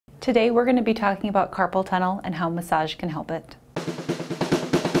Today we're going to be talking about carpal tunnel and how massage can help it.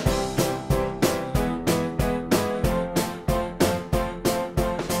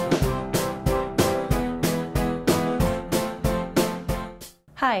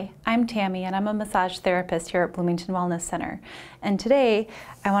 Hi, I'm Tammy and I'm a massage therapist here at Bloomington Wellness Center. And today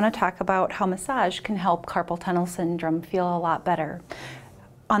I want to talk about how massage can help carpal tunnel syndrome feel a lot better.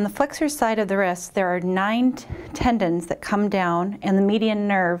 On the flexor side of the wrist, there are 9 tendons that come down and the median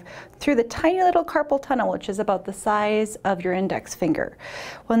nerve through the tiny little carpal tunnel, which is about the size of your index finger.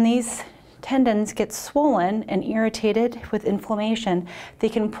 When these tendons get swollen and irritated with inflammation, they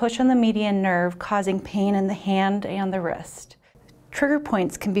can push on the median nerve, causing pain in the hand and the wrist. Trigger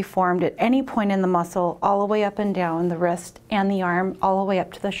points can be formed at any point in the muscle, all the way up and down the wrist and the arm, all the way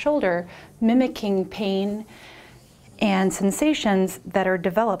up to the shoulder, mimicking pain and sensations that are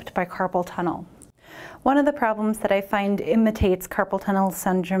developed by carpal tunnel. One of the problems that I find imitates carpal tunnel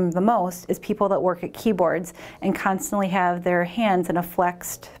syndrome the most is people that work at keyboards and constantly have their hands in a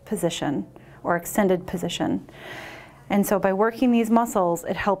flexed position or extended position. And so by working these muscles,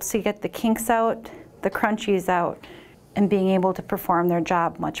 it helps to get the kinks out, the crunchies out, and being able to perform their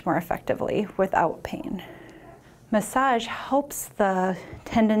job much more effectively without pain. Massage helps the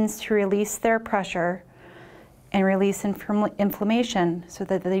tendons to release their pressure and release inflammation so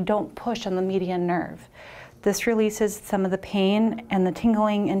that they don't push on the median nerve. This releases some of the pain and the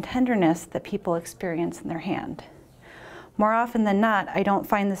tingling and tenderness that people experience in their hand. More often than not, I don't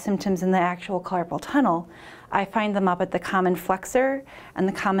find the symptoms in the actual carpal tunnel. I find them up at the common flexor and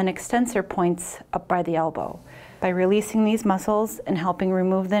the common extensor points up by the elbow. By releasing these muscles and helping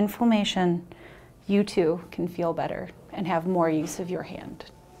remove the inflammation, you too can feel better and have more use of your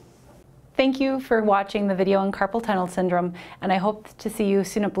hand. Thank you for watching the video on carpal tunnel syndrome, and I hope to see you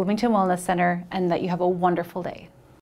soon at Bloomington Wellness Center and that you have a wonderful day.